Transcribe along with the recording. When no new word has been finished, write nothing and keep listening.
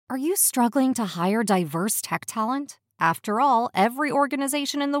Are you struggling to hire diverse tech talent? After all, every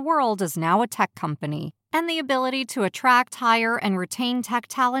organization in the world is now a tech company, and the ability to attract, hire, and retain tech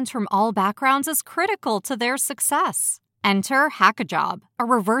talent from all backgrounds is critical to their success. Enter Hackajob, a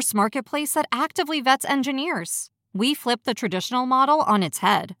reverse marketplace that actively vets engineers. We flip the traditional model on its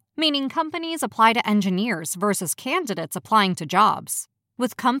head, meaning companies apply to engineers versus candidates applying to jobs,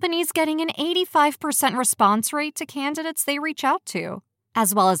 with companies getting an 85% response rate to candidates they reach out to,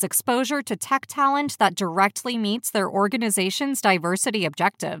 as well as exposure to tech talent that directly meets their organization's diversity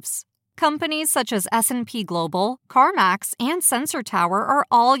objectives. Companies such as S&P Global, CarMax, and Sensor Tower are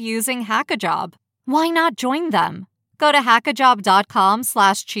all using Hackajob. Why not join them? Go to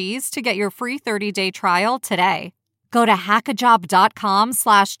hackajob.com/cheese to get your free 30-day trial today. Go to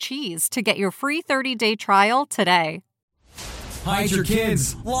hackajob.com/cheese to get your free 30-day trial today. Hide your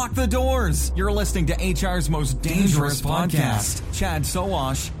kids. Lock the doors. You're listening to HR's most dangerous podcast. Chad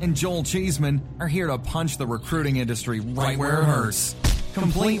Sowash and Joel Cheeseman are here to punch the recruiting industry right where it hurts.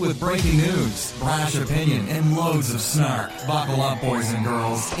 Complete with breaking news, brash opinion, and loads of snark. Buckle up, boys and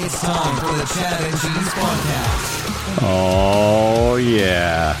girls. It's time for the Chad and Cheese Podcast. Oh,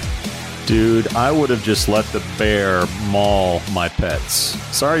 yeah. Dude, I would have just let the bear maul my pets.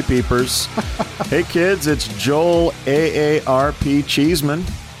 Sorry, peepers. Hey, kids, it's Joel AARP Cheeseman.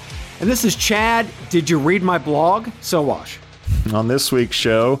 And this is Chad. Did you read my blog? Sowash. On this week's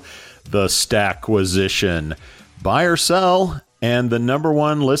show, the Stackwisition. Buy or sell, and the number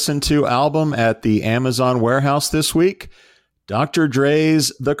one listened to album at the Amazon warehouse this week, Dr.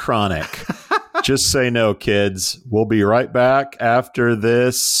 Dre's The Chronic. Just say no, kids. We'll be right back after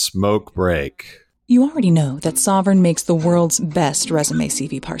this smoke break. You already know that Sovereign makes the world's best resume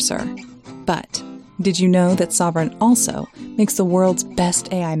CV parser. But did you know that Sovereign also makes the world's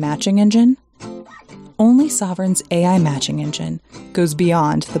best AI matching engine? Only Sovereign's AI matching engine goes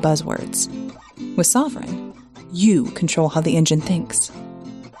beyond the buzzwords. With Sovereign, you control how the engine thinks.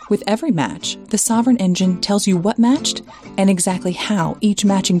 With every match, the Sovereign engine tells you what matched and exactly how each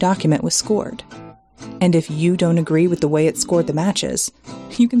matching document was scored. And if you don't agree with the way it scored the matches,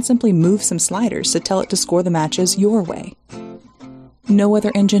 you can simply move some sliders to tell it to score the matches your way. No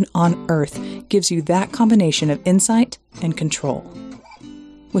other engine on Earth gives you that combination of insight and control.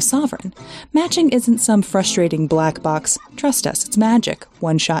 With Sovereign, matching isn't some frustrating black box, trust us, it's magic,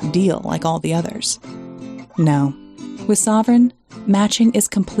 one-shot deal like all the others. No. With Sovereign, matching is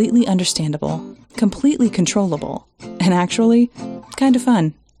completely understandable, completely controllable, and actually, kind of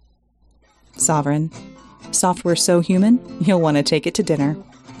fun. Sovereign. Software so human, you'll want to take it to dinner.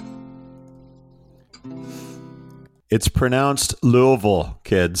 It's pronounced Louisville,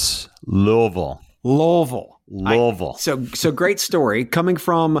 kids. Louisville. So great story. Coming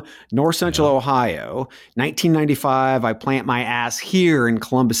from North Central Ohio, 1995, I plant my ass here in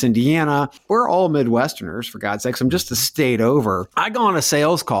Columbus, Indiana. We're all Midwesterners, for God's sakes. I'm just a state over. I go on a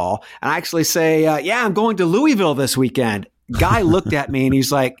sales call and I actually say, I'm going to Louisville this weekend. Guy looked at me and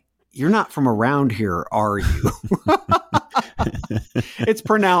he's like, "You're not from around here, are you?" It's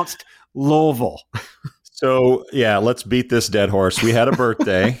pronounced Louisville. So, yeah, let's beat this dead horse. We had a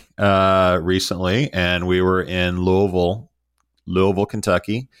birthday recently, and we were in Louisville,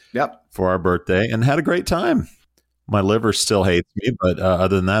 Kentucky for our birthday, and had a great time. My liver still hates me, but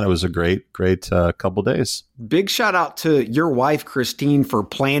other than that, it was a great couple days. Big shout out to your wife, Christine, for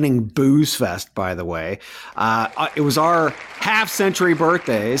planning Booze Fest, by the way. It was our half-century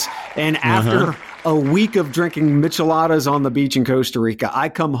birthdays, and after a week of drinking micheladas on the beach in Costa Rica, I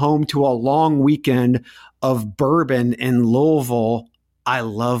come home to a long weekend of bourbon in Louisville. I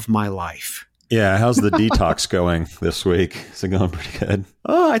love my life. Yeah, how's the detox going this week? Is it going pretty good?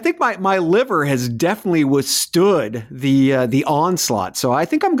 I think my liver has definitely withstood the onslaught, so I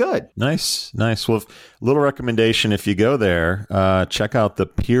think I'm good. Nice. Well, little recommendation, if you go there, check out the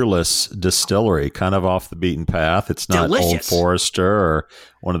Peerless Distillery, kind of off the beaten path. It's not Delicious. Old Forester or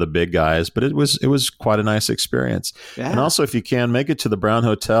one of the big guys, but it was quite a nice experience. Yeah. And also, if you can, make it to the Brown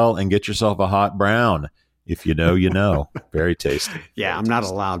Hotel and get yourself a hot brown. If you know, you know. Very tasty. Yeah, I'm not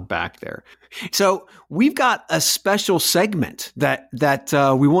allowed back there. So we've got a special segment that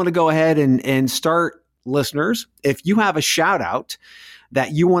we want to go ahead and start, listeners. If you have a shout out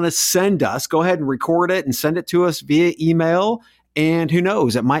that you want to send us, go ahead and record it and send it to us via email. And who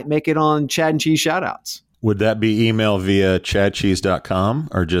knows, it might make it on Chad and Cheese Shoutouts. Would that be email via chadcheese.com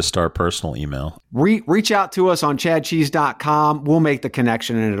or just our personal email? Reach out to us on chadcheese.com. We'll make the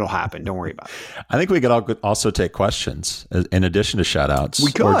connection and it'll happen. Don't worry about it. I think we could also take questions in addition to shout outs.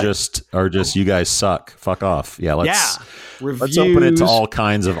 We could. Or just you guys suck. Fuck off. Yeah, let's open it to all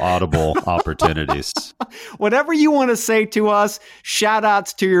kinds of audible opportunities. Whatever you want to say to us, shout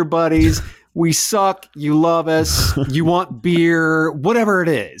outs to your buddies. We suck. You love us. You want beer, whatever it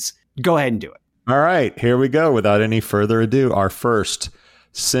is. Go ahead and do it. All right, here we go. Without any further ado, our first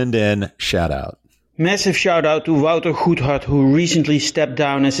send-in shout-out. Massive shout-out to Wouter Goedhart, who recently stepped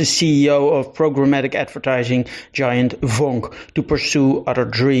down as the CEO of programmatic advertising giant Vonk to pursue other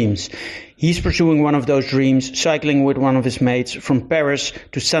dreams. He's pursuing one of those dreams, cycling with one of his mates from Paris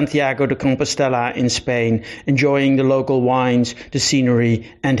to Santiago de Compostela in Spain, enjoying the local wines, the scenery,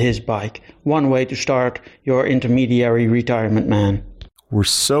 and his bike. One way to start your intermediary retirement, man. We're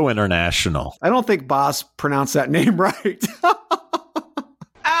so international. I don't think Boss pronounced that name right.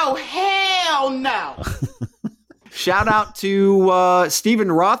 Oh, hell no. Shout out to Steven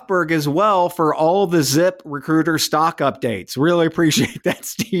Rothberg as well for all the Zip Recruiter stock updates. Really appreciate that,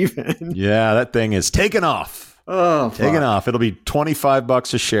 Steven. Yeah, that thing is taking off. Oh, taking off. It'll be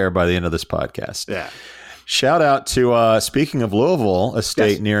 $25 a share by the end of this podcast. Yeah. Shout out to, speaking of Louisville, a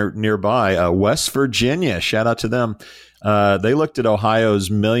state nearby, West Virginia. Shout out to them. They looked at Ohio's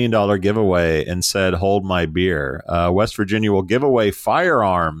 $1 million giveaway and said, hold my beer. West Virginia will give away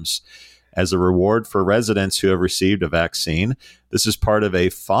firearms as a reward for residents who have received a vaccine. This is part of a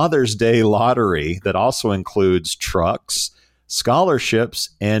Father's Day lottery that also includes trucks,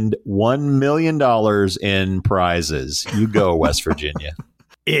 scholarships, and $1 million in prizes. You go, West Virginia.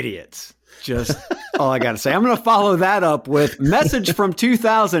 Idiots. Just all I got to say. I'm going to follow that up with message from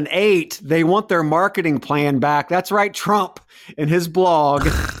 2008. They want their marketing plan back. That's right. Trump and his blog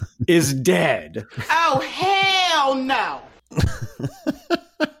is dead. Oh, hell no.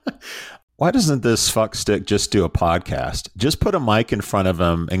 Why doesn't this fuckstick just do a podcast? Just put a mic in front of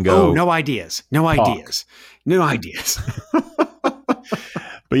him and go. Oh, no ideas. No talk. Ideas. No ideas.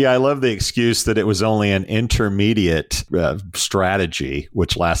 But yeah, I love the excuse that it was only an intermediate strategy,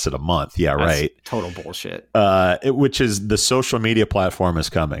 which lasted a month. Yeah, That's right. Total bullshit. Which is the social media platform is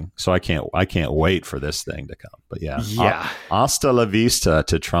coming, so I can't wait for this thing to come. But yeah. Hasta la vista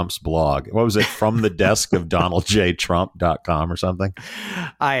to Trump's blog. What was it? From the desk of DonaldJTrump.com or something?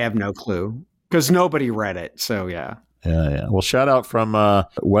 I have no clue because nobody read it. So yeah. Yeah. Well, shout out from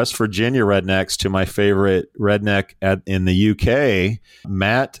West Virginia rednecks to my favorite redneck in the UK,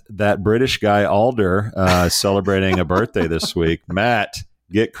 Matt, that British guy Alder, celebrating a birthday this week. Matt,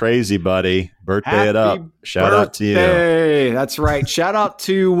 get crazy, buddy. Birthday it up. Shout out to you. That's right. Shout out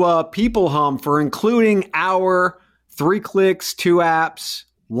to People Hum for including our 3 Clicks, 2 Apps,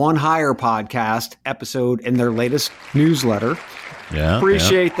 1 Hire podcast episode in their latest newsletter. Yeah,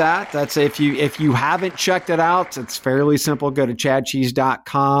 appreciate that. That's if you haven't checked it out, it's fairly simple. Go to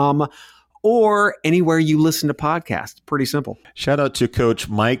chadcheese.com or anywhere you listen to podcasts. Pretty simple. Shout out to Coach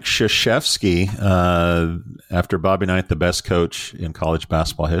Mike Krzyzewski, after Bobby Knight, the best coach in college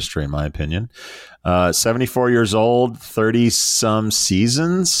basketball history, in my opinion. 74 years old, 30-some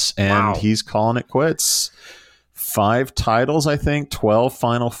seasons, and He's calling it quits. 5 titles, I think, 12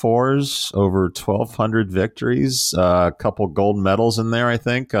 Final Fours, over 1,200 victories, a couple gold medals in there, I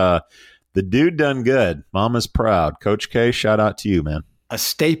think. The dude done good. Mama's proud. Coach K, shout out to you, man. A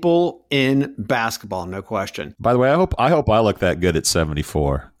staple in basketball, no question. By the way, I hope I look that good at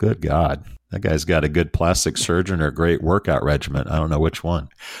 74. Good God. That guy's got a good plastic surgeon or a great workout regimen. I don't know which one.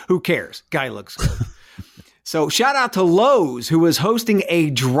 Who cares? Guy looks good. So shout out to Lowe's, who is hosting a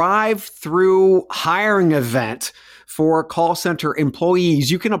drive-through hiring event for call center employees.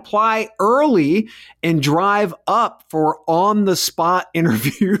 You can apply early and drive up for on-the-spot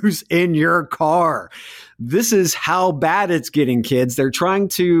interviews in your car. This is how bad it's getting, kids. They're trying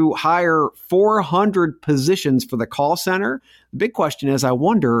to hire 400 positions for the call center. The big question is, I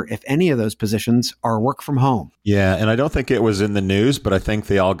wonder if any of those positions are work from home. Yeah, and I don't think it was in the news, but I think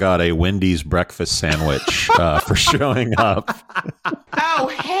they all got a Wendy's breakfast sandwich for showing up. Oh,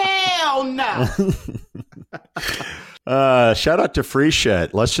 hell no. Shout out to Free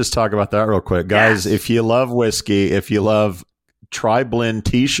Shit. Let's just talk about that real quick. Guys, If you love whiskey, if you love Tri-Blend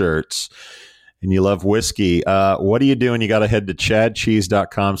t-shirts, and you love whiskey, what are you doing? You got to head to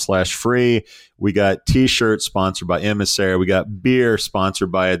chadcheese.com/free. We got t-shirts sponsored by Emissary. We got beer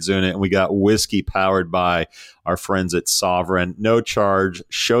sponsored by Adzuna, and we got whiskey powered by our friends at Sovereign. No charge,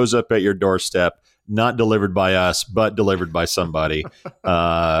 shows up at your doorstep, not delivered by us, but delivered by somebody.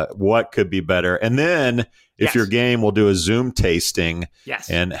 What could be better? And then if Yes. you're game, we'll do a Zoom tasting Yes.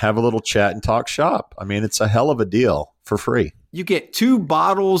 and have a little chat and talk shop. I mean, it's a hell of a deal for free. You get 2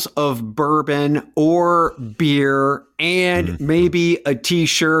 bottles of bourbon or beer and maybe a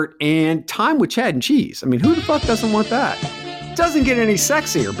t-shirt and time with Chad and Cheese. I mean, who the fuck doesn't want that? Doesn't get any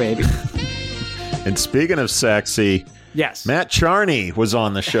sexier, baby. And speaking of sexy, Yes. Matt Charney was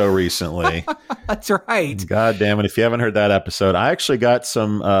on the show recently. That's right. God damn it. If you haven't heard that episode, I actually got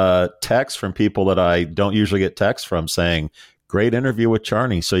some texts from people that I don't usually get texts from saying, great interview with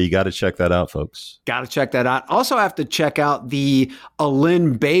Charney. So you got to check that out, folks. Got to check that out. Also have to check out the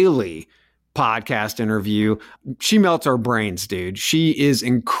Lynn Bailey podcast interview. She melts our brains, dude. She is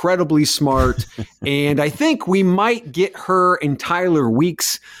incredibly smart. And I think we might get her and Tyler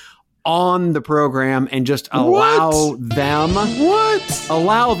Weeks on the program and just allow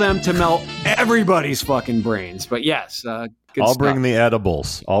them to melt everybody's fucking brains. But yes, good I'll stuff. bring the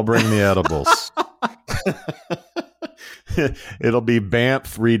edibles. It'll be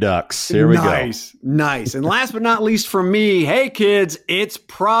Banff Redux. Here we go. Nice. And last but not least from me, hey kids, it's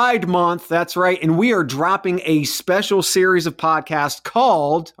Pride Month. That's right. And we are dropping a special series of podcasts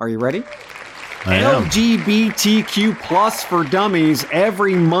called, are you ready? I am. LGBTQ plus for dummies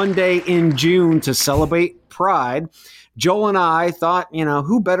every Monday in June to celebrate Pride. Joel and I thought,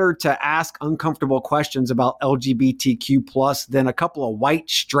 who better to ask uncomfortable questions about LGBTQ plus than a couple of white,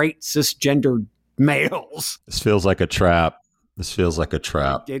 straight, cisgender males. This feels like a trap.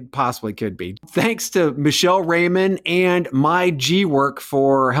 It possibly could be. Thanks to Michelle Raymond and My G Work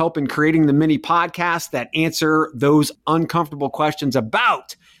for helping creating the mini podcast that answer those uncomfortable questions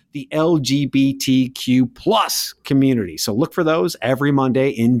about the LGBTQ plus community. So look for those every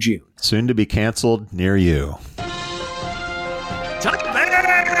Monday in June. Soon to be canceled near you.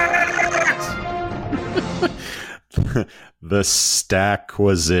 The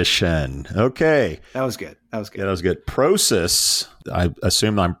Stacquisition. Okay. That was good. Yeah, that was good. Prosus, I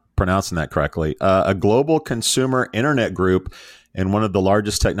assume I'm pronouncing that correctly, a global consumer internet group and one of the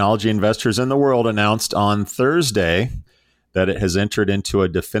largest technology investors in the world announced on Thursday that it has entered into a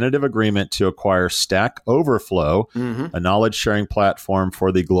definitive agreement to acquire Stack Overflow, a knowledge-sharing platform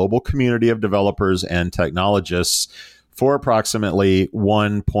for the global community of developers and technologists, for approximately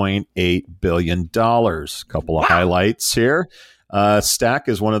 $1.8 billion. Couple of highlights here. Stack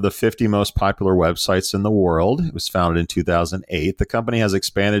is one of the 50 most popular websites in the world. It was founded in 2008. The company has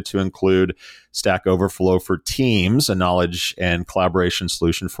expanded to include Stack Overflow for Teams, a knowledge and collaboration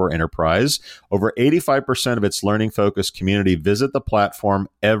solution for enterprise. Over 85% of its learning-focused community visit the platform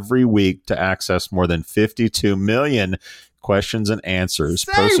every week to access more than 52 million questions and answers.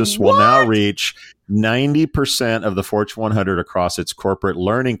 Prosus will now reach 90% of the Fortune 100 across its corporate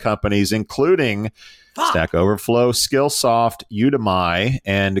learning companies, including Stack Overflow, Skillsoft, Udemy,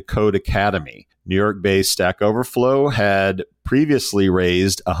 and Code Academy. New York-based Stack Overflow had previously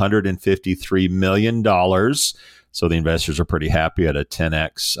raised $153 million, so the investors are pretty happy at a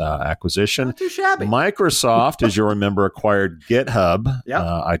 10x acquisition. Not too shabby. Microsoft, as you'll remember, acquired GitHub. Yep.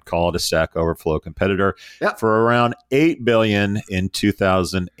 I'd call it a Stack Overflow competitor Yep. for around $8 billion in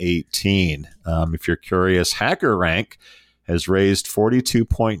 2018. If you're curious, HackerRank has raised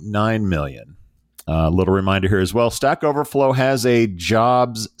 $42.9 million. A little reminder here as well, Stack Overflow has a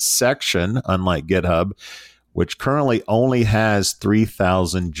jobs section, unlike GitHub, which currently only has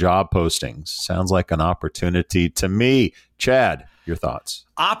 3,000 job postings. Sounds like an opportunity to me. Chad, your thoughts?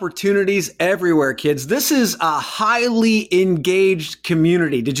 Opportunities everywhere, kids. This is a highly engaged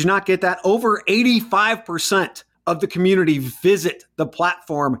community. Did you not get that? Over 85% of the community visit the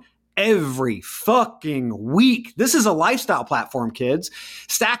platform every fucking week. This is a lifestyle platform, kids.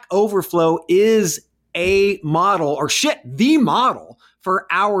 Stack Overflow is a model, or the model for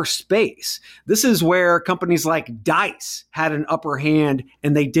our space. This is where companies like Dice had an upper hand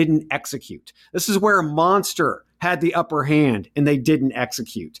and they didn't execute. This is where Monster had the upper hand and they didn't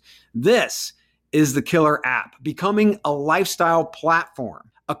execute. This is the killer app. Becoming a lifestyle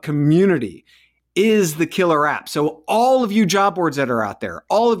platform, a community, is the killer app. So all of you job boards that are out there,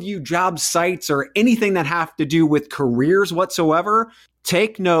 all of you job sites or anything that have to do with careers whatsoever,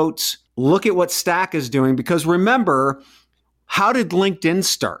 take notes, look at what Stack is doing, because remember, how did LinkedIn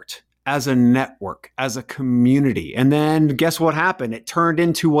start? As a network, as a community. And then guess what happened? It turned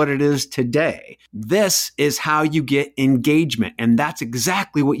into what it is today. This is how you get engagement. And that's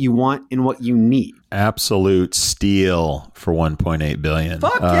exactly what you want and what you need. Absolute steal for $1.8 billion.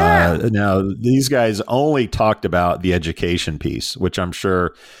 Fuck yeah. Now, these guys only talked about the education piece, which I'm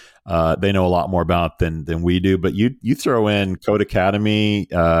sure they know a lot more about than we do. But you throw in Code Academy,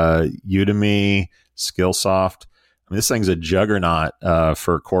 Udemy, Skillsoft. This thing's a juggernaut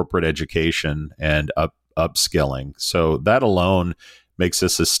for corporate education and upskilling. So that alone makes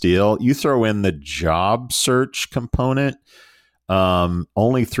this a steal. You throw in the job search component,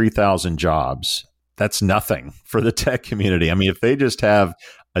 only 3,000 jobs. That's nothing for the tech community. I mean, if they just have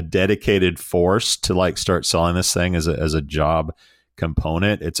a dedicated force to like start selling this thing as a job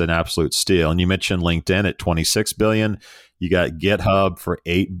component, it's an absolute steal. And you mentioned LinkedIn at 26 billion. You got GitHub for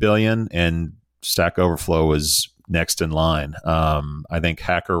 8 billion, and Stack Overflow was next in line. I think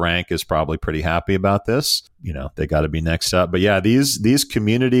HackerRank is probably pretty happy about this. You know, they got to be next up. But yeah, these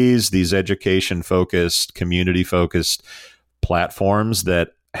communities, these education focused, community focused platforms that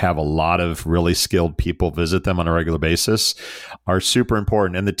have a lot of really skilled people visit them on a regular basis are super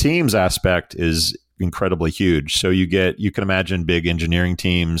important. And the teams aspect is incredibly huge. So you can imagine big engineering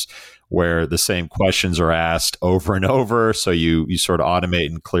teams where the same questions are asked over and over. So you sort of automate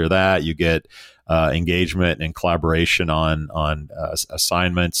and clear that. You get engagement and collaboration on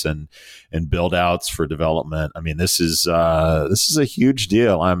assignments and build outs for development. I mean, this is a huge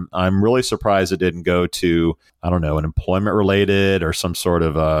deal. I'm really surprised it didn't go to, I don't know, an employment related or some sort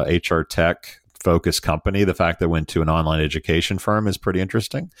of HR tech focused company. The fact that it went to an online education firm is pretty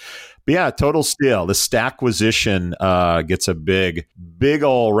interesting. But yeah, total steal. The Stackwisition gets a big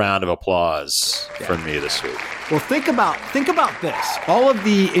old round of applause from me this week. Well, think about this. All of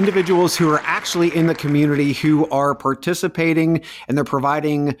the individuals who are actually in the community who are participating and they're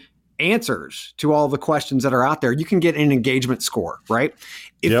providing answers to all the questions that are out there, you can get an engagement score, right?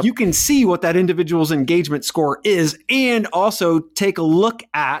 If you can see what that individual's engagement score is and also take a look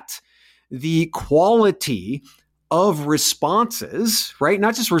at the quality of responses, right?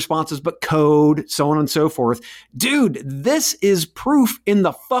 Not just responses, but code, so on and so forth. Dude, this is proof in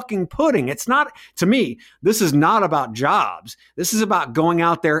the fucking pudding. It's not, to me, this is not about jobs. This is about going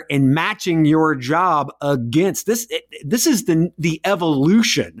out there and matching your job against this. This is the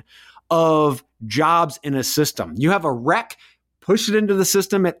evolution of jobs in a system. You have a rec, push it into the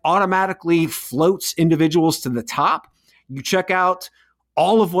system, it automatically floats individuals to the top. You check out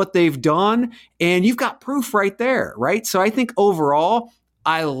all of what they've done, and you've got proof right there, right? So I think overall,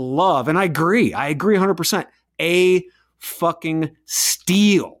 I love, and I agree 100%, a fucking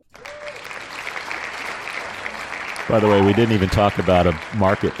steal. By the way, we didn't even talk about a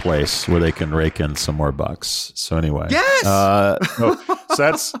marketplace where they can rake in some more bucks. So anyway. Yes! So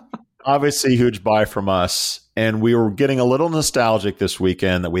that's obviously a huge buy from us. And we were getting a little nostalgic this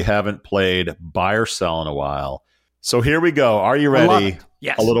weekend that we haven't played buy or sell in a while. So here we go. Are you ready?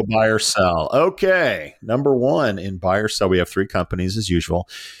 Yes. A little buy or sell. Okay. Number one in buy or sell, we have three companies as usual.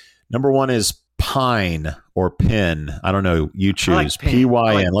 Number one is Pine or Pin. I don't know. You choose.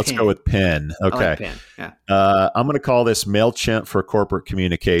 P-Y-N. Let's go with Pin. Okay. I like Pin. Yeah. I'm going to call this MailChimp for corporate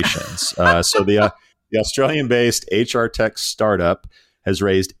communications. So the Australian-based HR tech startup has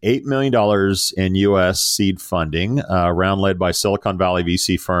raised $8 million in U.S. seed funding, round led by Silicon Valley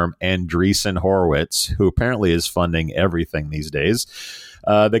VC firm Andreessen Horowitz, who apparently is funding everything these days.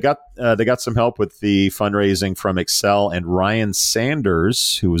 They got some help with the fundraising from Excel and Ryan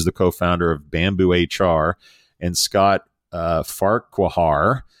Sanders, who was the co-founder of Bamboo HR, and Scott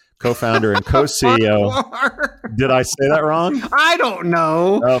Farquhar, co-founder and co-CEO. Did I say that wrong? I don't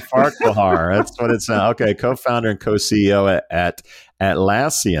know. Oh, Farquhar. That's what it's now. Okay, co-founder and co-CEO at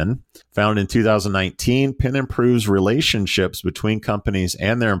Atlassian. Founded in 2019, Pin improves relationships between companies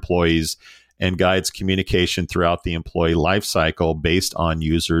and their employees and guides communication throughout the employee lifecycle based on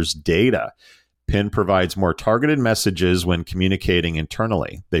users' data. Pin provides more targeted messages when communicating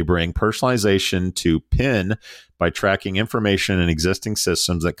internally. They bring personalization to Pin by tracking information in existing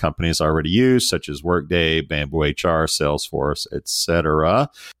systems that companies already use, such as Workday, Bamboo HR, Salesforce, etc.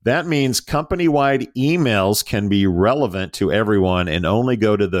 That means company-wide emails can be relevant to everyone and only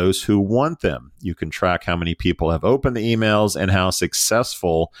go to those who want them. You can track how many people have opened the emails and how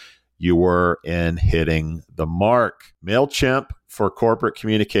successful you were in hitting the mark. MailChimp for corporate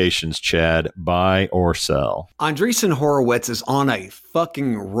communications, Chad, buy or sell? Andreessen Horowitz is on a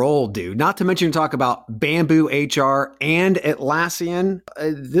fucking roll, dude. Not to mention talk about Bamboo HR and Atlassian.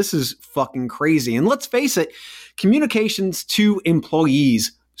 This is fucking crazy. And let's face it, communications to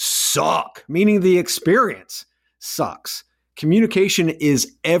employees suck, meaning the experience sucks. Communication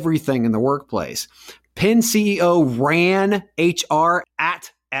is everything in the workplace. Pin CEO ran HR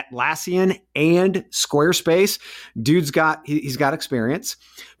at Atlassian and Squarespace. He's got experience.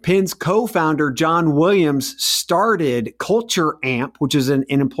 Pin's co-founder, John Williams, started Culture Amp, which is an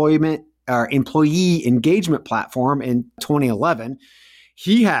employee engagement platform in 2011.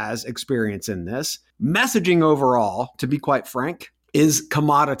 He has experience in this. Messaging overall, to be quite frank, is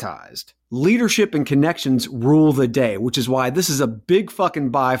commoditized. leadership and connections rule the day, which is why this is a big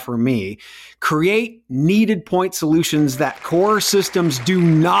fucking buy for me. Create needed point solutions that core systems do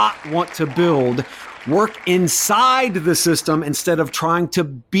not want to build. Work inside the system instead of trying to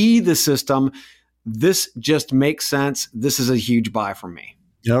be the system. This just makes sense. This is a huge buy for me.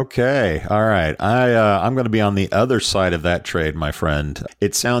 Okay. All right. I'm going to be on the other side of that trade, my friend.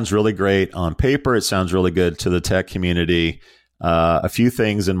 It sounds really great on paper. It sounds really good to the tech community. A few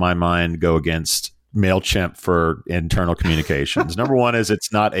things in my mind go against MailChimp for internal communications. Number one is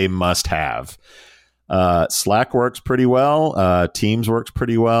it's not a must-have. Slack works pretty well. Teams works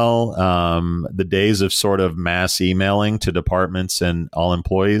pretty well. The days of sort of mass emailing to departments and all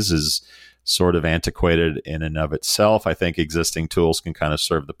employees is sort of antiquated in and of itself. I think existing tools can kind of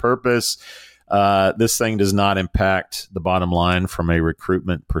serve the purpose. This thing does not impact the bottom line from a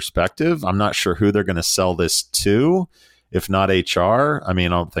recruitment perspective. I'm not sure who they're going to sell this to. If not HR, I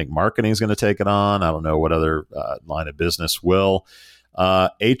mean, I don't think marketing is going to take it on. I don't know what other line of business will.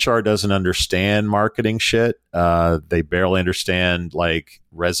 HR doesn't understand marketing shit. They barely understand like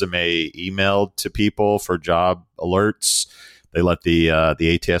resume emailed to people for job alerts. They let the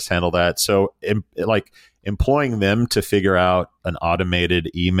ATS handle that. So employing them to figure out an automated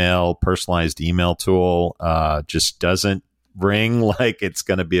email, personalized email tool just doesn't ring like it's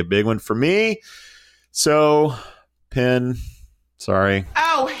going to be a big one for me. So Pin, sorry.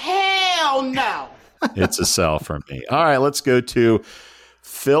 Oh, hell no. It's a sell for me. All right, let's go to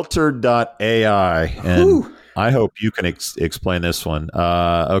Filter.ai. And I hope you can explain this one.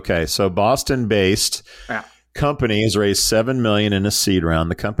 Okay, so Boston-based company has raised $7 million in a seed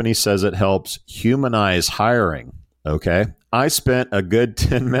round. The company says it helps humanize hiring. Okay. I spent a good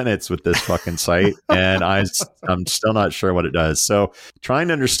 10 minutes with this fucking site and I'm still not sure what it does. So trying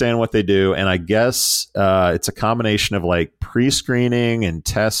to understand what they do. And I guess it's a combination of like pre-screening and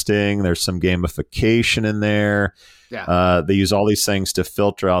testing. There's some gamification in there. Yeah. They use all these things to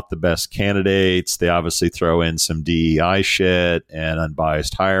filter out the best candidates. They obviously throw in some DEI shit and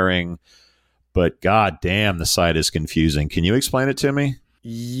unbiased hiring. But god damn, the site is confusing. Can you explain it to me?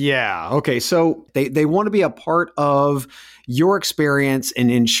 Yeah. Okay. So they want to be a part of your experience in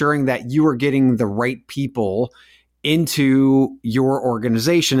ensuring that you are getting the right people into your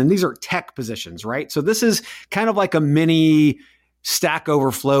organization. And these are tech positions, right? So this is kind of like a mini Stack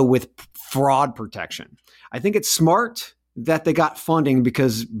Overflow with fraud protection. I think it's smart that they got funding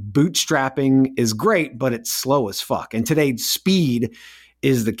because bootstrapping is great, but it's slow as fuck. And today, speed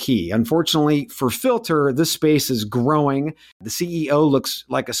is the key. Unfortunately for Filter, this space is growing. The CEO looks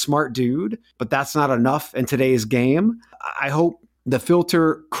like a smart dude, but that's not enough in today's game. I hope the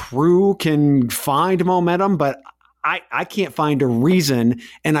Filter crew can find momentum, but I can't find a reason.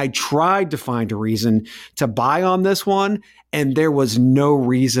 And I tried to find a reason to buy on this one, and there was no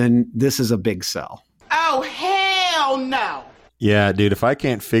reason. This is a big sell. Oh, hell no. Yeah, dude, if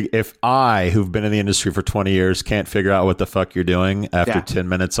I, who've been in the industry for 20 years, can't figure out what the fuck you're doing after 10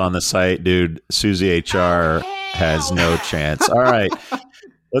 minutes on the site, dude, Susie HR has no chance. All right,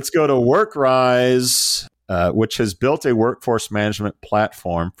 let's go to WorkRise, which has built a workforce management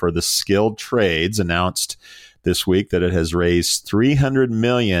platform for the skilled trades, announced this week that it has raised $300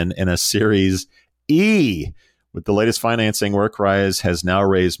 million in a Series E. With the latest financing, WorkRise has now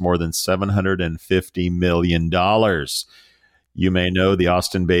raised more than $750 million. You may know the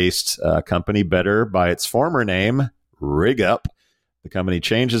Austin-based company better by its former name, RigUp. The company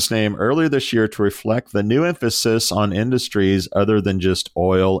changed its name earlier this year to reflect the new emphasis on industries other than just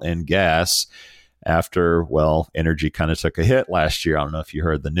oil and gas after, well, energy kind of took a hit last year. I don't know if you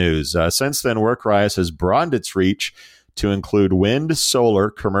heard the news. Since then, WorkRise has broadened its reach to include wind, solar,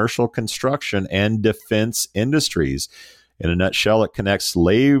 commercial construction, and defense industries. In a nutshell, it connects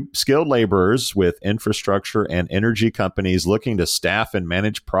skilled laborers with infrastructure and energy companies looking to staff and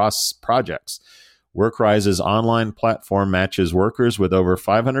manage projects. WorkRise's online platform matches workers with over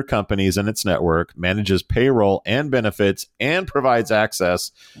 500 companies in its network, manages payroll and benefits, and provides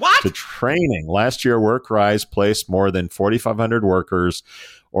access to training. Last year, WorkRise placed more than 4,500 workers,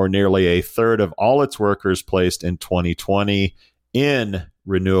 or nearly a third of all its workers placed in 2020 in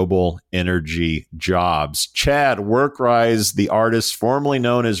renewable energy jobs. Chad, WorkRise, the artist formerly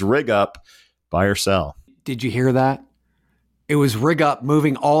known as RigUp, buy or sell? Did you hear that? It was RigUp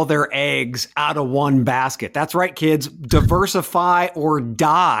moving all their eggs out of one basket. That's right, kids. Diversify or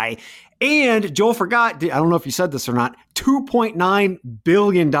die. And Joel forgot, I don't know if you said this or not, $2.9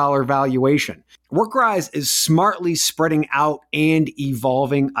 billion valuation. WorkRise is smartly spreading out and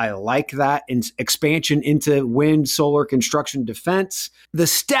evolving. I like that. In expansion into wind, solar, construction, defense. The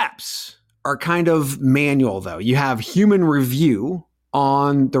steps are kind of manual, though. You have human review,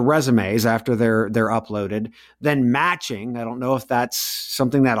 on the resumes after they're uploaded, then matching. I don't know if that's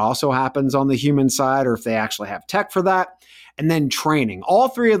something that also happens on the human side or if they actually have tech for that, and then training. All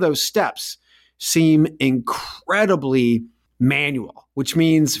three of those steps seem incredibly manual, which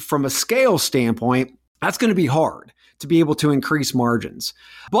means from a scale standpoint, that's going to be hard to be able to increase margins.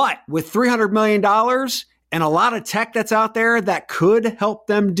 But with $300 million and a lot of tech that's out there that could help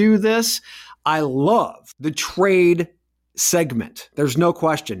them do this, I love the trade segment. There's no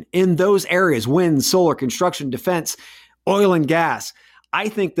question. In those areas, wind, solar, construction, defense, oil and gas, I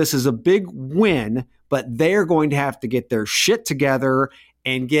think this is a big win, but they're going to have to get their shit together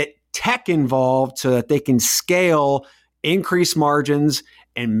and get tech involved so that they can scale, increase margins,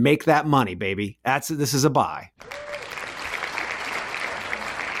 and make that money, baby. This is a buy.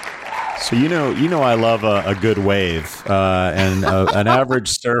 So you know, I love a good wave, and an average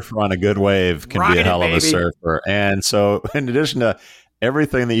surfer on a good wave can be a hell of a surfer. And so, in addition to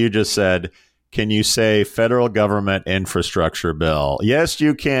everything that you just said, can you say federal government infrastructure bill? Yes,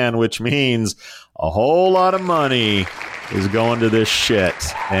 you can, which means a whole lot of money is going to this shit,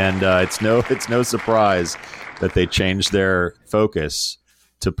 and it's no surprise that they changed their focus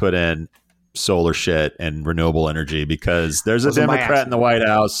to put in solar shit and renewable energy because there's a Democrat in the White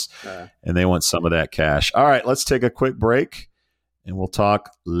House and they want some of that cash. All right, let's take a quick break and we'll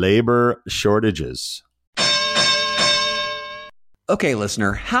talk labor shortages. Okay,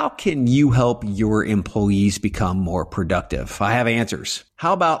 listener, how can you help your employees become more productive? I have answers.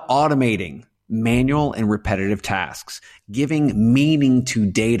 How about automating manual and repetitive tasks, giving meaning to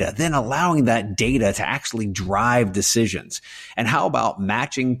data, then allowing that data to actually drive decisions? And how about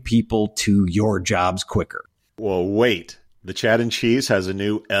matching people to your jobs quicker? Well, wait. The Chad and Cheese has a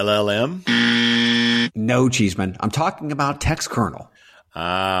new LLM? No, Cheeseman. I'm talking about TextKernel.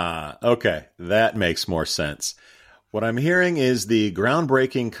 Ah, okay. That makes more sense. What I'm hearing is the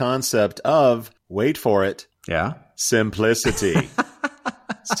groundbreaking concept of, wait for it, simplicity.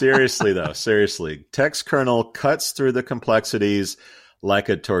 Seriously, though, TextKernel cuts through the complexities like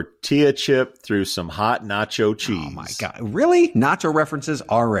a tortilla chip through some hot nacho cheese. Oh, my God. Really? Nacho references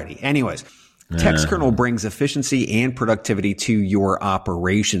already. Anyways, TextKernel brings efficiency and productivity to your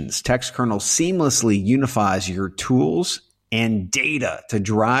operations. TextKernel seamlessly unifies your tools and data to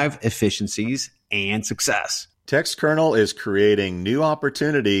drive efficiencies and success. TextKernel is creating new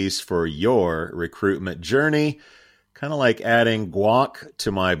opportunities for your recruitment journey. Kind of like adding guac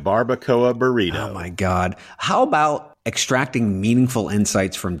to my barbacoa burrito. Oh, my God. How about extracting meaningful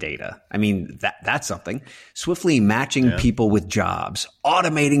insights from data? I mean, that's something. Swiftly matching people with jobs,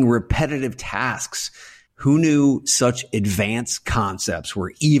 automating repetitive tasks. Who knew such advanced concepts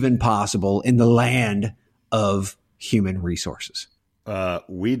were even possible in the land of human resources?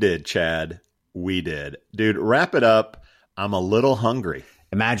 We did, Chad. We did. Dude, wrap it up. I'm a little hungry.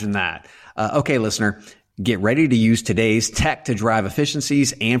 Imagine that. Okay, listener. Get ready to use today's tech to drive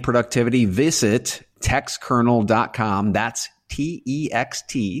efficiencies and productivity. Visit textkernel.com. That's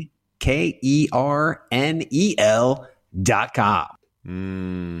TextKernel.com.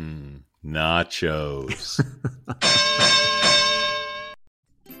 Nachos.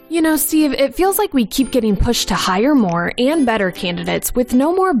 You know, Steve, it feels like we keep getting pushed to hire more and better candidates with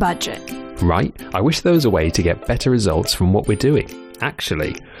no more budget. Right? I wish there was a way to get better results from what we're doing.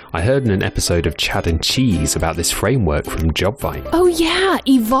 Actually, I heard in an episode of Chad and Cheese about this framework from JobVite. Oh yeah,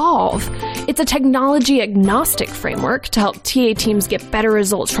 Evolve. It's a technology-agnostic framework to help TA teams get better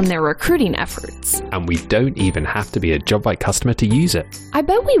results from their recruiting efforts. And we don't even have to be a JobVite customer to use it. I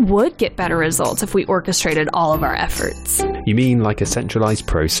bet we would get better results if we orchestrated all of our efforts. You mean like a centralized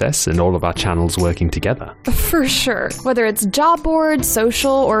process and all of our channels working together? For sure, whether it's job boards,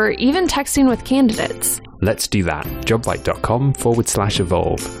 social, or even texting with candidates. Let's do that.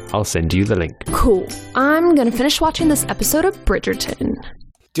 Jobvite.com/evolve. I'll send you the link. Cool. I'm going to finish watching this episode of Bridgerton.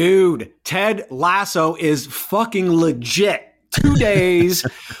 Dude, Ted Lasso is fucking legit. 2 days,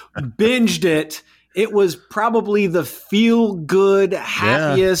 binged it. It was probably the feel-good,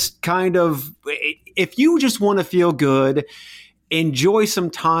 happiest kind of... If you just want to feel good, enjoy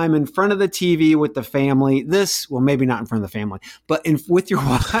some time in front of the TV with the family. Well, maybe not in front of the family, but with your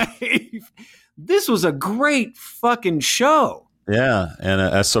wife... This was a great fucking show. Yeah, and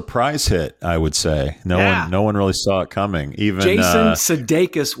a surprise hit, I would say. No one really saw it coming. Even Jason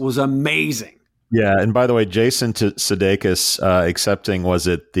Sudeikis was amazing. Yeah, and by the way, Jason Sudeikis accepting, was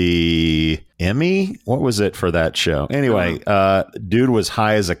it the Emmy? What was it for that show? Anyway, dude was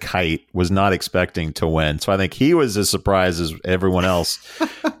high as a kite, was not expecting to win. So I think he was as surprised as everyone else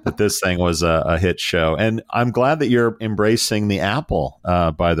that this thing was a hit show. And I'm glad that you're embracing the Apple,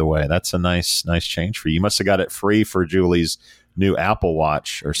 by the way. That's a nice change for you. You must have got it free for Julie's new Apple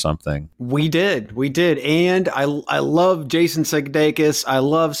Watch or something. We did. And I love Jason Sudeikis. I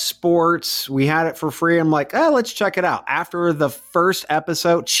love sports. We had it for free. I'm like, let's check it out. After the first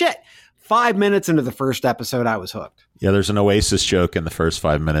episode, 5 minutes into the first episode, I was hooked. Yeah, there's an Oasis joke in the first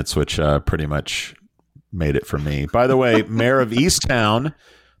 5 minutes, which pretty much made it for me. By the way, Mayor of Easttown,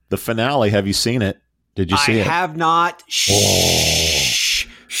 the finale, have you seen it? Did you see it? I have not. Shh.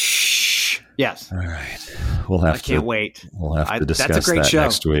 Yes. All right. I can't wait. We'll have to discuss that's a great that show.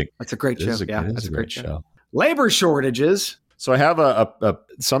 next week. That's a great show. That's a great show. Labor shortages. So I have a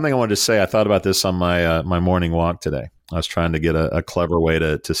something I wanted to say. I thought about this on my my morning walk today. I was trying to get a clever way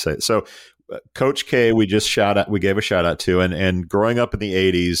to say it. So Coach K, we gave a shout out to, and growing up in the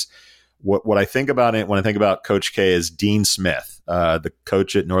 80s, what I think about it when I think about Coach K is Dean Smith, the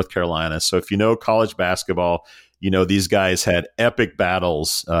coach at North Carolina. So if you know college basketball, you know these guys had epic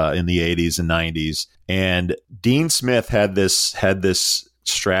battles in the 80s and 90s. And Dean Smith had this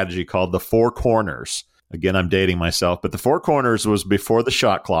strategy called the Four Corners. Again, I'm dating myself, but the Four Corners was before the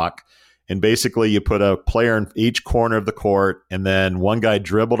shot clock. And basically you put a player in each corner of the court, and then one guy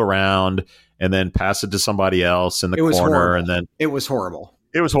dribbled around and then pass it to somebody else in the corner. Horrible. And then it was horrible.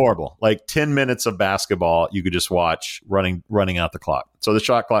 It was horrible. Like 10 minutes of basketball you could just watch running out the clock. So the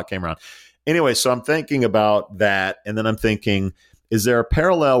shot clock came around. Anyway, so I'm thinking about that, and then I'm thinking, is there a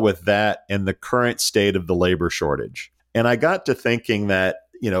parallel with that and the current state of the labor shortage? And I got to thinking that,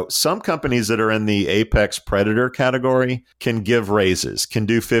 some companies that are in the apex predator category can give raises, can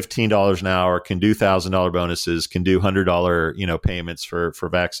do $15 an hour, can do $1,000 bonuses, can do $100, payments for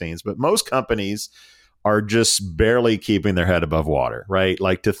vaccines. But most companies are just barely keeping their head above water, right?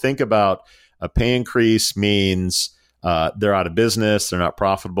 Like to think about a pay increase means they're out of business, they're not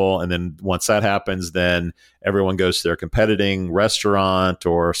profitable. And then once that happens, then everyone goes to their competing restaurant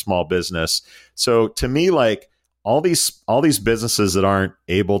or small business. So to me, like, all these businesses that aren't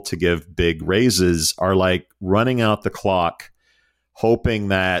able to give big raises are like running out the clock, hoping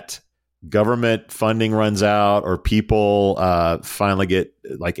that government funding runs out or people finally get,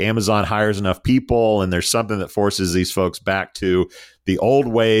 like Amazon hires enough people and there's something that forces these folks back to the old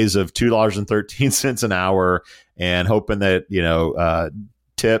ways of $2.13 an hour and hoping that,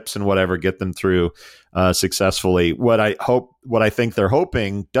 tips and whatever get them through successfully. What I think they're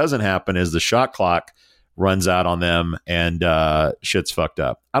hoping doesn't happen is the shot clock runs out on them and shit's fucked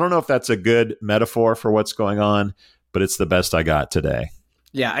up. I don't know if that's a good metaphor for what's going on, but it's the best I got today.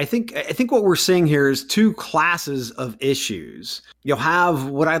 Yeah, I think what we're seeing here is two classes of issues. You'll have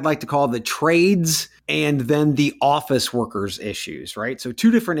what I'd like to call the trades and then the office workers issues, right? So two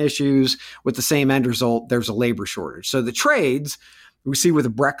different issues with the same end result. There's a labor shortage. So the trades we see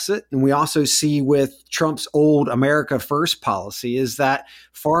with Brexit, and we also see with Trump's old America First policy, is that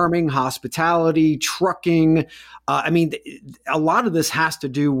farming, hospitality, trucking, a lot of this has to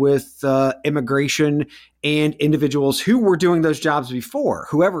do with immigration and individuals who were doing those jobs before,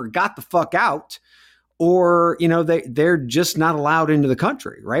 whoever got the fuck out, or, they're just not allowed into the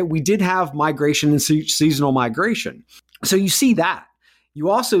country, right? We did have migration and seasonal migration. So you see that.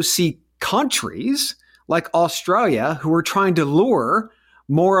 You also see countries like Australia, who are trying to lure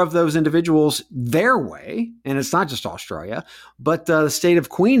more of those individuals their way. And it's not just Australia, but the state of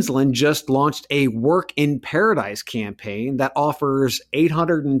Queensland just launched a Work in Paradise campaign that offers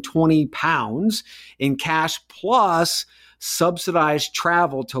 £820 in cash plus subsidized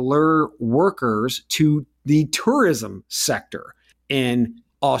travel to lure workers to the tourism sector in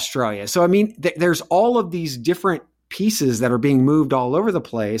Australia. So, there's all of these different pieces that are being moved all over the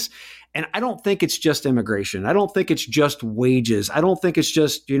place. And I don't think it's just immigration. I don't think it's just wages. I don't think it's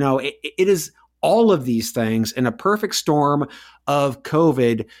just, it is all of these things in a perfect storm of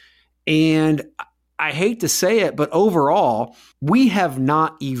COVID. And I hate to say it, but overall, we have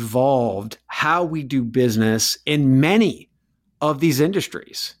not evolved how we do business in many of these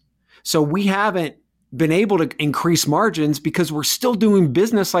industries. So we haven't been able to increase margins because we're still doing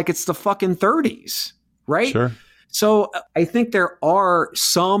business like it's the fucking 30s, right? Sure. So I think there are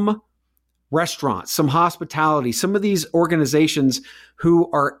some restaurants, some hospitality, some of these organizations who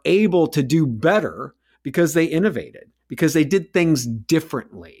are able to do better because they innovated, because they did things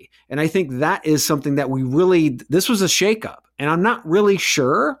differently. And I think that is something that this was a shakeup. And I'm not really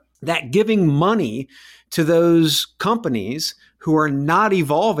sure that giving money to those companies who are not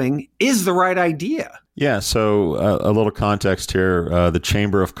evolving is the right idea. Yeah. So a little context here. The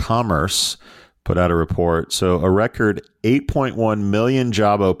Chamber of Commerce put out a report. So a record 8.1 million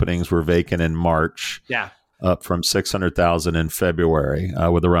job openings were vacant in March. Yeah. Up from 600,000 in February,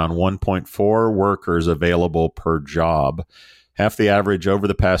 with around 1.4 workers available per job. half the average over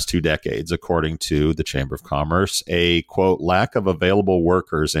the past 2 decades, according to the Chamber of Commerce. A, quote, lack of available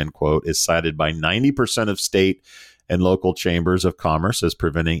workers, end quote, is cited by 90% of state and local chambers of commerce as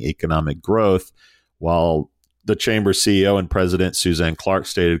preventing economic growth, while the chamber CEO and president, Suzanne Clark,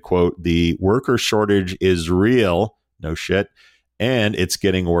 stated, quote, the worker shortage is real, no shit, and it's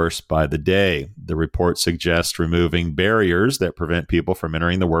getting worse by the day. The report suggests removing barriers that prevent people from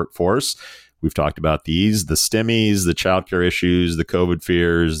entering the workforce. We've talked about these, the STEMIs, the childcare issues, the COVID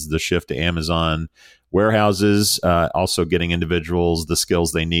fears, the shift to Amazon warehouses, also getting individuals the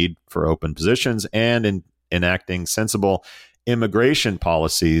skills they need for open positions, and enacting sensible immigration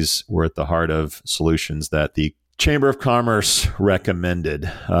policies were at the heart of solutions that the Chamber of Commerce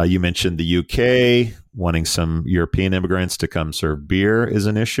recommended. You mentioned the UK wanting some European immigrants to come serve beer is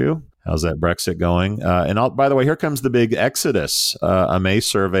an issue. How's that Brexit going? By the way, here comes the big exodus. A May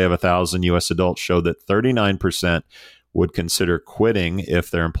survey of 1,000 U.S. adults showed that 39% would consider quitting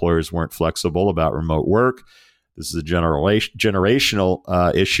if their employers weren't flexible about remote work. This is a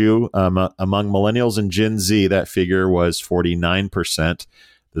generational issue. Among millennials and Gen Z, that figure was 49%.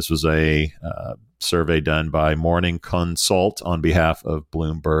 This was a survey done by Morning Consult on behalf of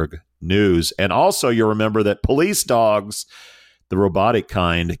Bloomberg News. And also, you'll remember that police dogs, the robotic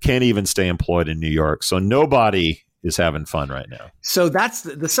kind, can't even stay employed in New York. So nobody is having fun right now. So that's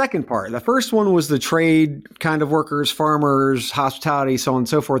the second part. The first one was the trade kind of workers, farmers, hospitality, so on and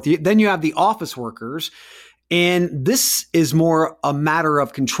so forth. Then you have the office workers. And this is more a matter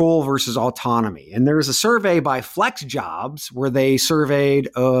of control versus autonomy. And there was a survey by FlexJobs where they surveyed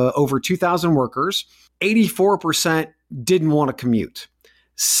over 2,000 workers. 84% didn't want to commute.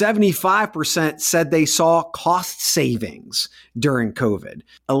 75% said they saw cost savings during COVID.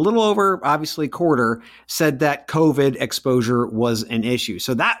 A little over, obviously, quarter said that COVID exposure was an issue.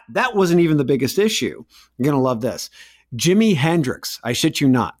 So that wasn't even the biggest issue. You're going to love this. Jimi Hendrix, I shit you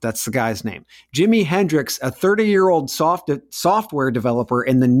not, that's the guy's name. Jimi Hendrix, a 30-year-old software developer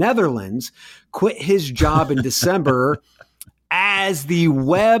in the Netherlands, quit his job in December as the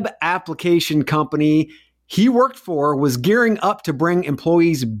web application company he worked for was gearing up to bring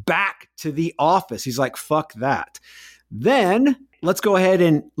employees back to the office. He's like, fuck that. Then let's go ahead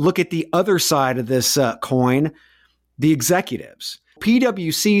and look at the other side of this coin, the executives.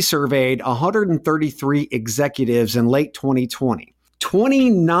 PwC surveyed 133 executives in late 2020.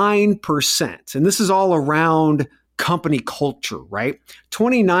 29%, and this is all around company culture, right?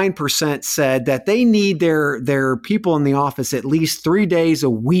 29% said that they need their people in the office at least 3 days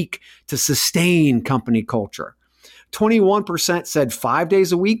a week to sustain company culture. 21% said 5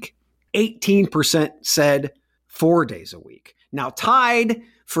 days a week. 18% said 4 days a week. Now, tied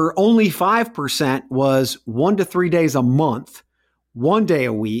for only 5% was 1 to 3 days a month, 1 day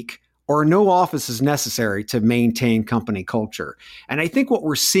a week, or no office is necessary to maintain company culture. And I think what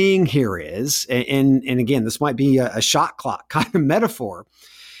we're seeing here is, and again, this might be a shot clock kind of metaphor,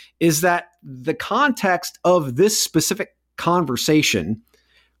 is that the context of this specific conversation,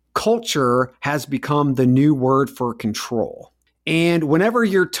 culture has become the new word for control. And whenever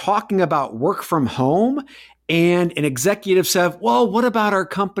you're talking about work from home and an executive says, well, what about our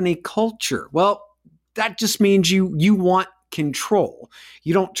company culture? Well, that just means you want control.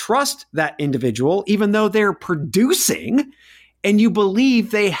 You don't trust that individual, even though they're producing, and you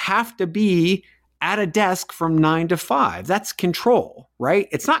believe they have to be at a desk from 9 to 5. That's control, right?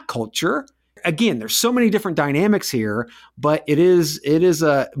 It's not culture. Again, there's so many different dynamics here, but it is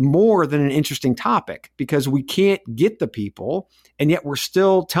a more than an interesting topic because we can't get the people, and yet we're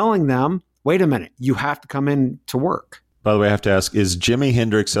still telling them, wait a minute, you have to come in to work. By the way, I have to ask, is Jimi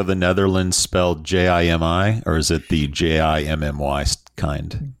Hendrix of the Netherlands spelled Jimi, or is it the Jimmy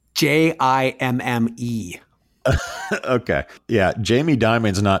kind? Jimme. Okay. Yeah. Jamie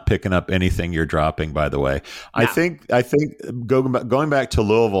Dimon's not picking up anything you're dropping, by the way. No. I think going back to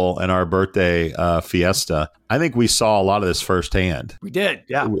Louisville and our birthday fiesta, I think we saw a lot of this firsthand. We did.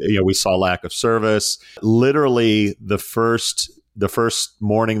 Yeah. We saw lack of service. Literally the first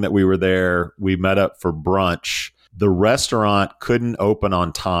morning that we were there, we met up for brunch. The restaurant couldn't open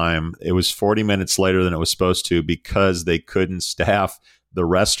on time. It was 40 minutes later than it was supposed to because they couldn't staff the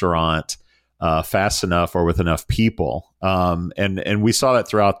restaurant fast enough or with enough people. And we saw that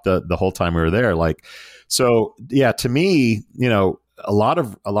throughout the whole time we were there. So yeah, to me, a lot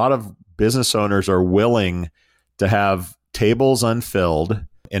of business owners are willing to have tables unfilled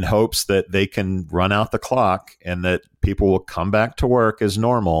in hopes that they can run out the clock and that people will come back to work as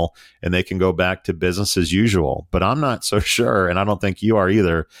normal and they can go back to business as usual. But I'm not so sure, and I don't think you are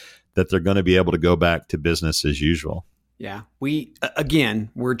either, that they're going to be able to go back to business as usual. Yeah.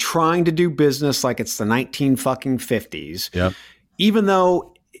 We're trying to do business like it's the 1950s. Yep. Even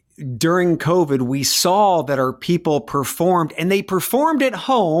though during COVID, we saw that our people performed, and they performed at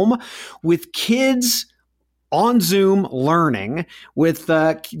home with kids on Zoom learning, with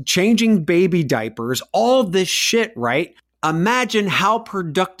changing baby diapers, all this shit, right? Imagine how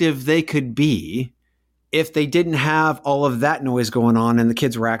productive they could be if they didn't have all of that noise going on and the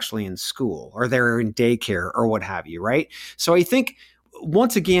kids were actually in school or they're in daycare or what have you, right? So I think,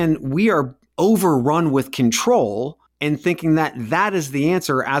 once again, we are overrun with control and thinking that that is the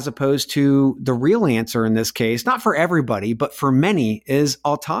answer, as opposed to the real answer in this case, not for everybody, but for many, is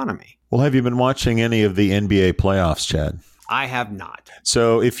autonomy. Well, have you been watching any of the NBA playoffs, Chad? I have not.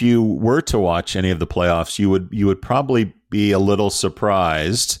 So if you were to watch any of the playoffs, you would probably be a little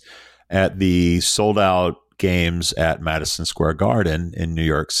surprised at the sold out games at Madison Square Garden in New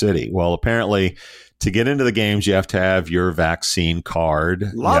York City. Well, apparently to get into the games, you have to have your vaccine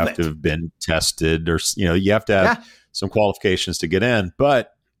card. You have to have been tested, or, you have to have some qualifications to get in.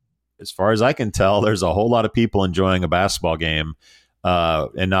 But as far as I can tell, there's a whole lot of people enjoying a basketball game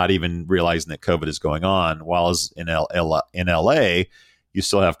and not even realizing that COVID is going on. While in LA, you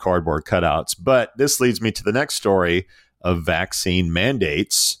still have cardboard cutouts. But this leads me to the next story of vaccine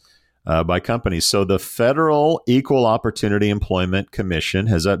mandates by companies. So the Federal Equal Opportunity Employment Commission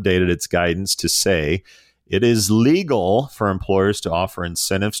has updated its guidance to say it is legal for employers to offer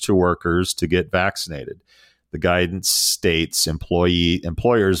incentives to workers to get vaccinated. The guidance states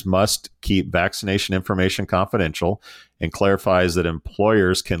employers must keep vaccination information confidential, and clarifies that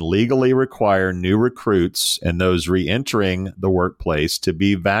employers can legally require new recruits and those re-entering the workplace to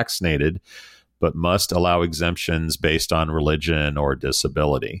be vaccinated, but must allow exemptions based on religion or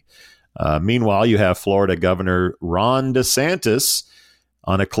disability. Meanwhile, you have Florida Governor Ron DeSantis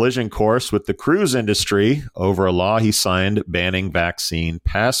on a collision course with the cruise industry over a law he signed banning vaccine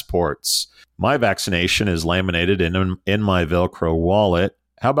passports. My vaccination is laminated in my Velcro wallet.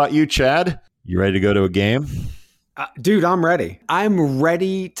 How about you, Chad? You ready to go to a game? Dude, I'm ready. I'm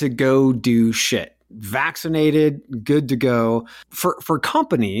ready to go do shit. Vaccinated, good to go. For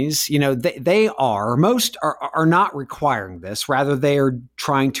companies, most are not requiring this. Rather, they are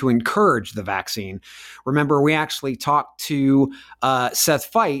trying to encourage the vaccine. Remember, we actually talked to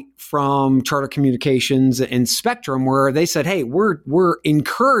Seth Feit from Charter Communications and Spectrum, where they said, hey, we're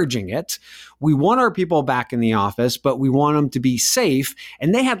encouraging it. We want our people back in the office, but we want them to be safe.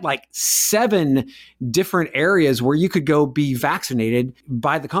 And they had like 7 different areas where you could go be vaccinated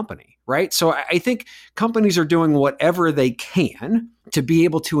by the company, right? So I think companies are doing whatever they can to be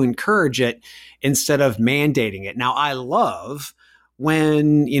able to encourage it instead of mandating it. Now, I love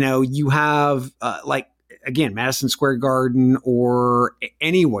when, you have again, Madison Square Garden or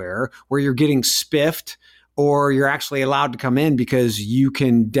anywhere where you're getting spiffed, or you're actually allowed to come in because you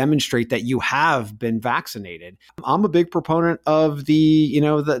can demonstrate that you have been vaccinated. I'm a big proponent of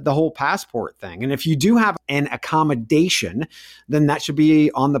the whole passport thing. And if you do have an accommodation, then that should be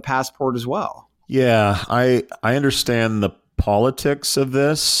on the passport as well. Yeah, I understand the politics of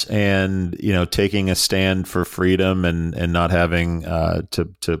this, and, taking a stand for freedom and not having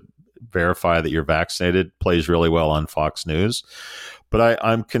to verify that you're vaccinated plays really well on Fox News. But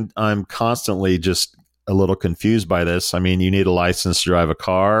I'm constantly just a little confused by this. I mean, you need a license to drive a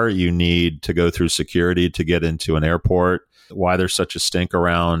car. You need to go through security to get into an airport. Why there's such a stink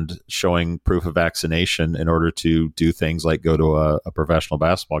around showing proof of vaccination in order to do things like go to a professional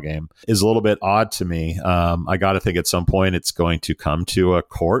basketball game is a little bit odd to me. I got to think at some point it's going to come to a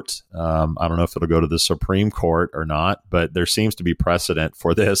court. I don't know if it'll go to the Supreme Court or not, but there seems to be precedent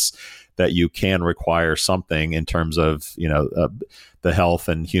for this, that you can require something in terms of, the health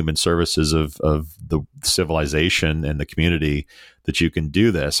and human services of the civilization and the community, that you can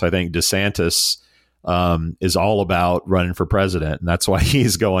do this. I think DeSantis is all about running for president, and that's why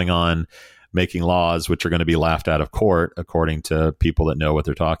he's going on making laws which are going to be laughed out of court, according to people that know what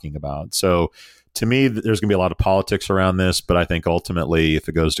they're talking about. So to me, there's going to be a lot of politics around this, but I think ultimately, if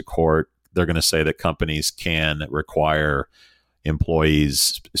it goes to court, they're going to say that companies can require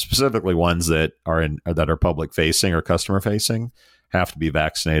employees, specifically ones that are public facing or customer facing, have to be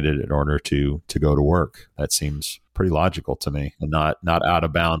vaccinated in order to go to work. That seems pretty logical to me, and not out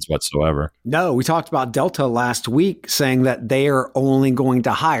of bounds whatsoever. No, we talked about Delta last week, saying that they are only going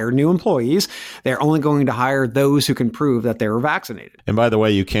to hire new employees. They're only going to hire those who can prove that they were vaccinated. And by the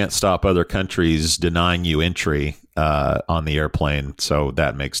way, you can't stop other countries denying you entry on the airplane. So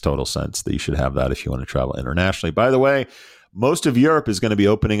that makes total sense that you should have that if you want to travel internationally. By the way, most of Europe is going to be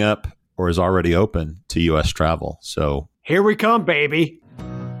opening up, or is already open, to U.S. travel. So here we come, baby.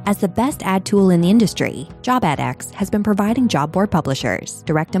 As the best ad tool in the industry, JobAdX has been providing job board publishers,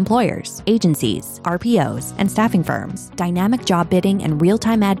 direct employers, agencies, RPOs, and staffing firms dynamic job bidding and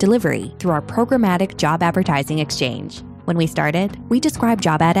real-time ad delivery through our programmatic job advertising exchange. When we started, we described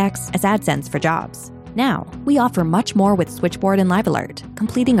JobAdX as AdSense for jobs. Now, we offer much more with Switchboard and LiveAlert,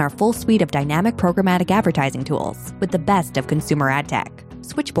 completing our full suite of dynamic programmatic advertising tools with the best of consumer ad tech.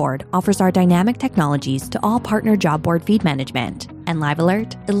 Switchboard offers our dynamic technologies to all partner job board feed management, and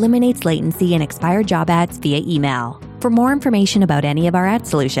LiveAlert eliminates latency and expired job ads via email. For more information about any of our ad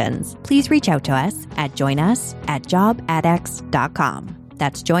solutions, please reach out to us at joinus@jobadx.com.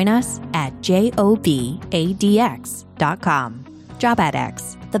 That's join us at jobadx.com.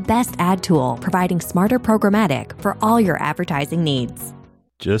 JobAdX, the best ad tool providing smarter programmatic for all your advertising needs.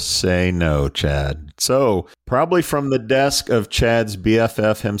 Just say no, Chad. So, probably from the desk of Chad's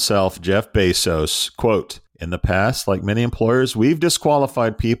BFF himself, Jeff Bezos, quote, "In the past, like many employers, we've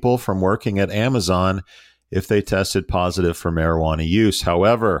disqualified people from working at Amazon if they tested positive for marijuana use.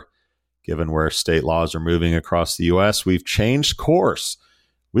 However, given where state laws are moving across the U.S., we've changed course.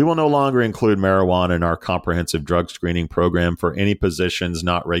 We will no longer include marijuana in our comprehensive drug screening program for any positions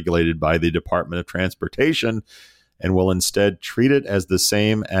not regulated by the Department of Transportation, and will instead treat it as the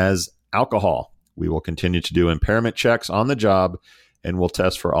same as alcohol. We will continue to do impairment checks on the job and will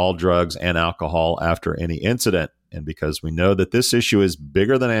test for all drugs and alcohol after any incident. And because we know that this issue is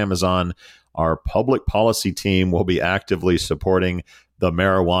bigger than Amazon, our public policy team will be actively supporting the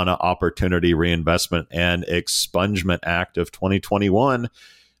Marijuana Opportunity Reinvestment and Expungement Act of 2021,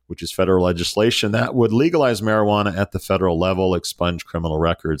 which is federal legislation that would legalize marijuana at the federal level, expunge criminal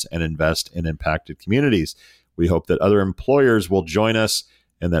records, and invest in impacted communities. We hope that other employers will join us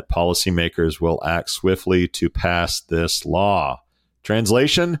and that policymakers will act swiftly to pass this law."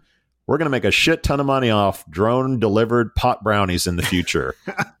 Translation, we're going to make a shit ton of money off drone-delivered pot brownies in the future.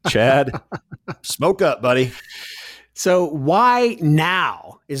 Chad, smoke up, buddy. So why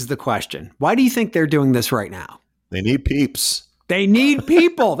now is the question. Why do you think they're doing this right now? They need peeps. They need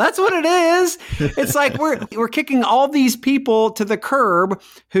people. That's what it is. It's like we're kicking all these people to the curb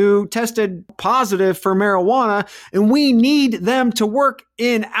who tested positive for marijuana, and we need them to work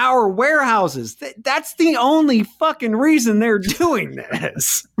in our warehouses. That's the only fucking reason they're doing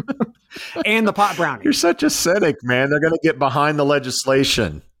this. And the pot brownie. You're such a cynic, man. They're going to get behind the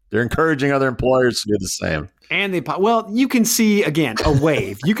legislation. They're encouraging other employers to do the same. And well, you can see, again, a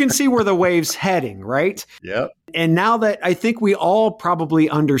wave. You can see where the wave's heading, right? Yep. And now that I think we all probably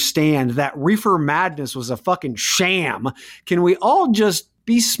understand that reefer madness was a fucking sham, can we all just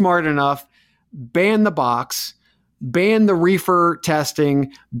be smart enough, ban the box, ban the reefer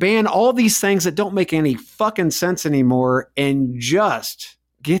testing, ban all these things that don't make any fucking sense anymore, and just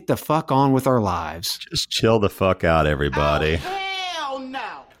get the fuck on with our lives? Just chill the fuck out, everybody. Oh, hell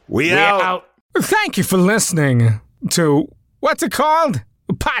no. We out. Thank you for listening to, what's it called?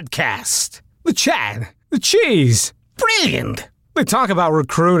 A podcast. The Chad. The Cheese. Brilliant. They talk about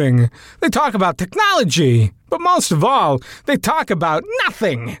recruiting. They talk about technology. But most of all, they talk about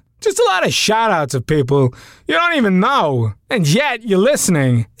nothing. Just a lot of shout-outs of people you don't even know. And yet you're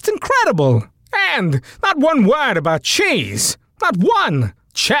listening. It's incredible. And not one word about cheese. Not one.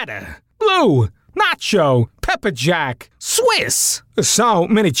 Cheddar. Blue. Nacho, pepper jack, Swiss. So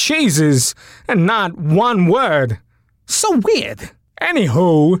many cheeses and not one word. So weird.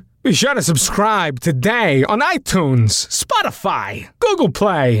 Anywho, be sure to subscribe today on iTunes, Spotify, Google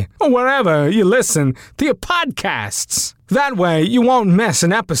Play, or wherever you listen to your podcasts. That way you won't miss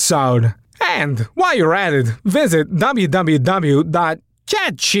an episode. And while you're at it, visit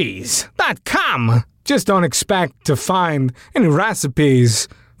www.chadcheese.com. Just don't expect to find any recipes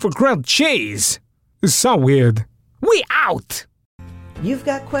for grilled cheese. It's so weird. We out! You've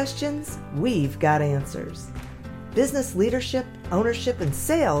got questions, we've got answers. Business leadership, ownership, and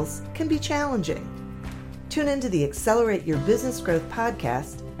sales can be challenging. Tune into the Accelerate Your Business Growth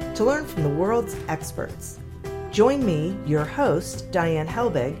podcast to learn from the world's experts. Join me, your host, Diane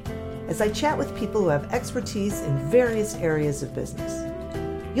Helbig, as I chat with people who have expertise in various areas of business.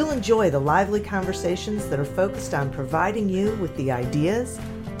 You'll enjoy the lively conversations that are focused on providing you with the ideas,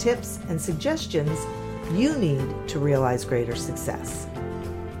 tips, and suggestions you need to realize greater success.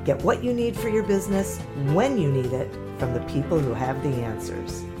 Get what you need for your business when you need it from the people who have the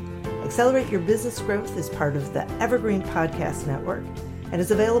answers. Accelerate Your Business Growth is part of the Evergreen Podcast Network and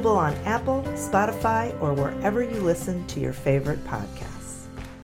is available on Apple, Spotify, or wherever you listen to your favorite podcasts.